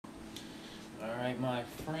Alright, my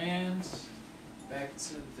friends, back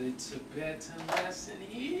to the Tibetan lesson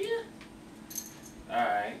here.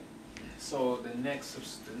 Alright, so the next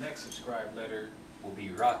subscribe letter will be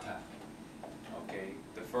Rata. Okay,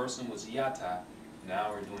 the first one was Yata, now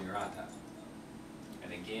we're doing Rata.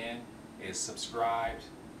 And again, it's subscribed,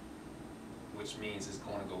 which means it's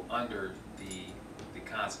going to go under the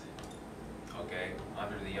consonant. Okay,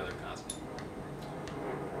 under the other consonant.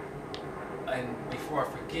 And before I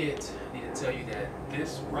forget, I need to tell you that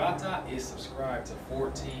this Rata is subscribed to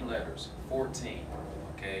 14 letters. 14.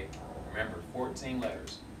 Okay? Remember, 14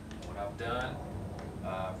 letters. And what I've done,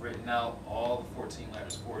 I've written out all the 14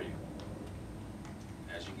 letters for you,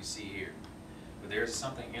 as you can see here. But there's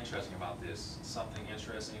something interesting about this. Something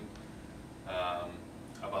interesting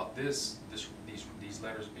about these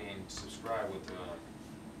letters being subscribed with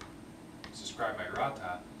subscribed by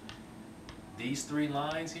Rata. These three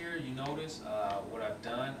lines here, you notice what I've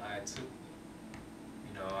done. I took,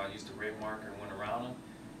 I used a red marker and went around them.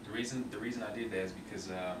 The reason I did that is because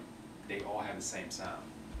they all have the same sound.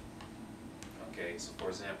 Okay, so for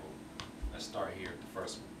example, let's start here. The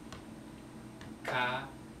first one: ka,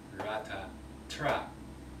 rata, tra,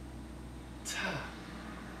 ta.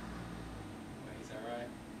 Wait, is that right?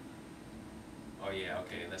 Oh yeah.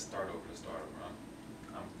 Okay, let's start over.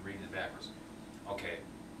 I'm reading it backwards. Okay.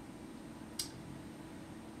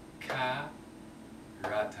 Ka,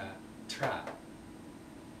 rata, tra.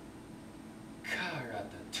 Ka,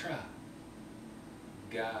 rata, tra.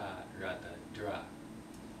 Ga, rata, dra.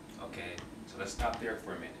 Okay, so let's stop there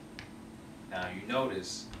for a minute. Now you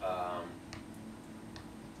notice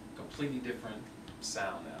completely different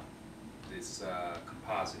sound now. This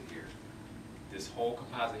composite here. This whole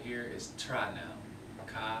composite here is tra now.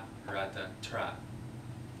 Ka, rata, tra.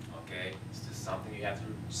 Okay, it's just something you have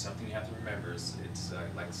to remember. It's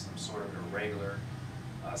like some sort of irregular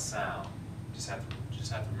sound. Just have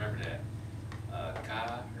to remember that.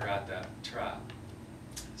 Ka, rata, tra.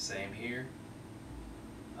 Same here.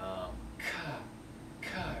 Ka,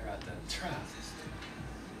 rata, tra.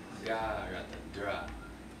 Ga, rata, dra.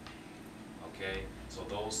 Okay, so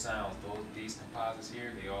those sounds, these composites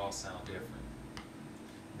here, they all sound different.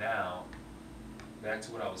 Now, back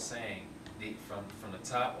to what I was saying. From the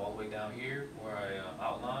top all the way down here where I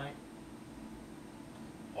outlined,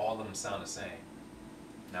 all of them sound the same.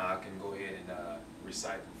 Now I can go ahead and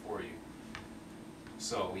recite them for you.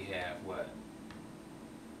 So we have what?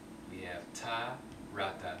 We have ta,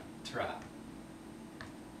 rata, tra.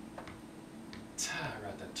 Ta,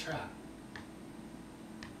 rata, tra.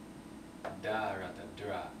 Da, rata,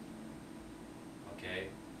 dra. Okay?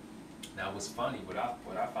 Now what's funny, what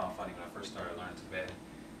I found funny when I first started learning Tibetan,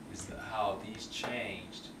 is how these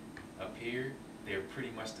changed. Up here, they're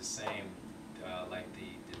pretty much the same, like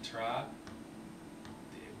the tra.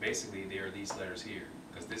 Basically, they are these letters here,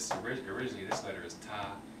 because this originally this letter is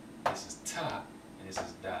ta, this is ta, and this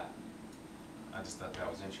is da. I just thought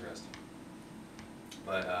that was interesting.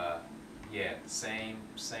 But yeah, same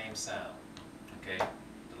sound. Okay,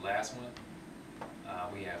 the last one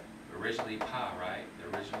we have originally pa, right?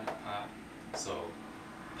 The original pa. So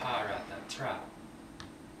pa, rata, tra.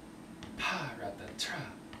 Pa, rata, tra.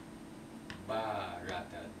 Ba,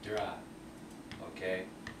 rata, dra. Okay?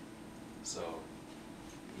 So,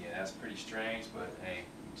 yeah, that's pretty strange, but hey,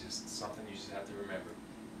 just something you just have to remember.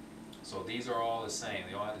 So these are all the same.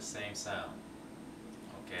 They all have the same sound.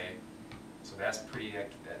 Okay? So that's pretty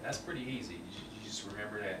easy. You just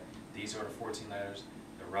remember that these are the 14 letters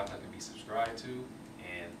that Rata can be subscribed to,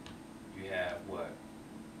 and you have, what,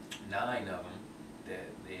 9 of them that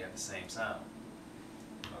they have the same sound.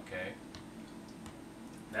 Okay?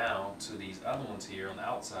 Now, to these other ones here on the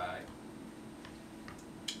outside,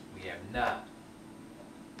 we have na.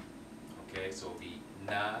 Okay, so it'll be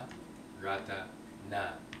na, rata,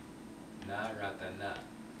 na. Na, rata, na.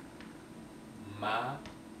 Ma,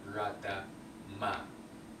 rata, ma.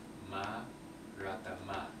 Ma, rata,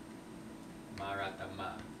 ma. Ma, rata,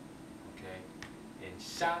 ma. Okay? And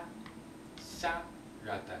sha,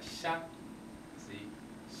 rata, sha. See?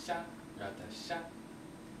 Sha, rata, sha.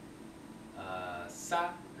 Sa,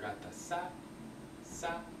 rata, sa,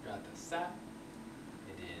 rata, sa,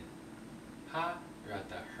 and then ha,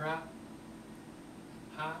 rata, hra,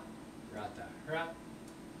 ha, rata, hra.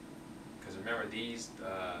 Because remember these,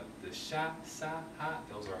 the sha, sa, ha,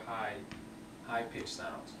 those are high pitched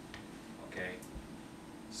sounds. Okay,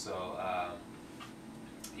 so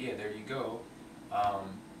yeah, there you go. And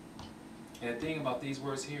the thing about these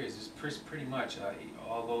words here is just pretty much,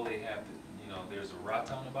 although they have, there's a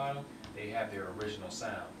rata on the bottom, they have their original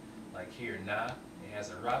sound. Like here, na, it has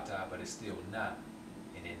a rata, but it's still na.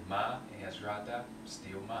 And then ma, it has rata,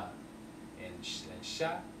 still ma. and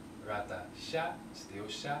sha, rata, sha, still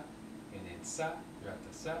sha, and then sa,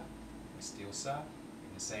 rata, sa, and still sa.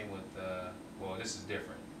 And the same with, well, this is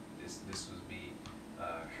different. This would be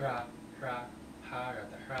hra, hra, ha,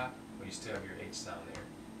 rata, hra, but you still have your H sound there.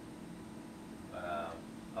 But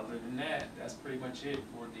other than that, that's pretty much it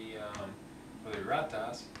for the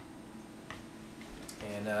ratas.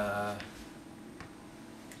 And yeah,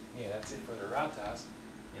 that's it for the ratas.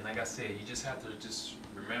 And like I said, you just have to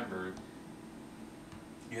remember.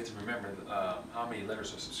 You have to remember how many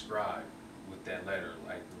letters are subscribed with that letter.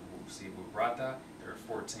 Like, see, with rata, there are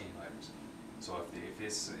 14 letters. So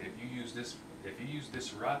if you use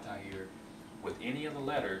this rata here with any other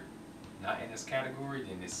letter not in this category,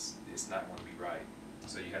 then it's not going to be right.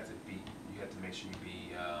 So you have to make sure you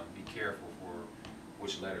be careful for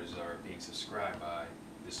which letters are being subscribed by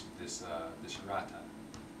this rata.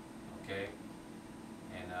 Okay,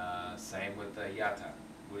 and same with yata.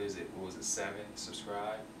 What is it? What was it? 7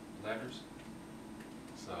 subscribed letters.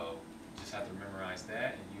 So just have to memorize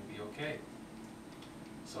that, and you'll be okay.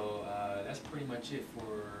 So that's pretty much it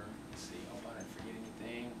for. Let's see. Hope I didn't forget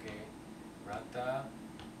anything. Okay, rata.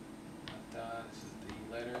 This is the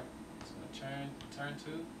letter it's going to turn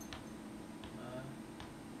to.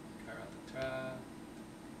 Karata.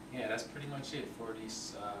 Yeah, that's pretty much it for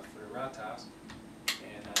these for the ratas.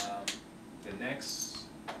 And the next,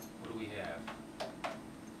 what do we have?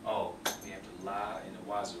 Oh, we have the la and the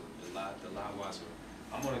wazoo. The la wazoo.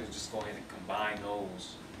 I'm going to just go ahead and combine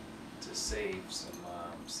those to save some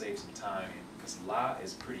time, because la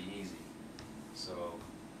is pretty easy. So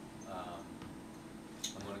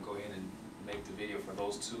I'm going to go ahead and make the video for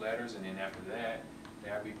those 2 letters, and then after that,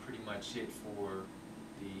 that'll be pretty much it for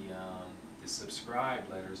the subscribed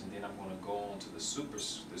letters, and then I'm going to go on to the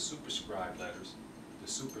superscribed letters, the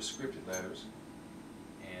superscripted letters,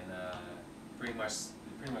 and pretty much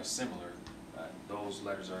similar. Those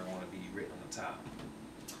letters are going to be written on the top.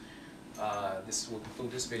 This will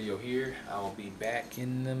conclude this video here. I will be back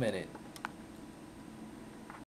in a minute.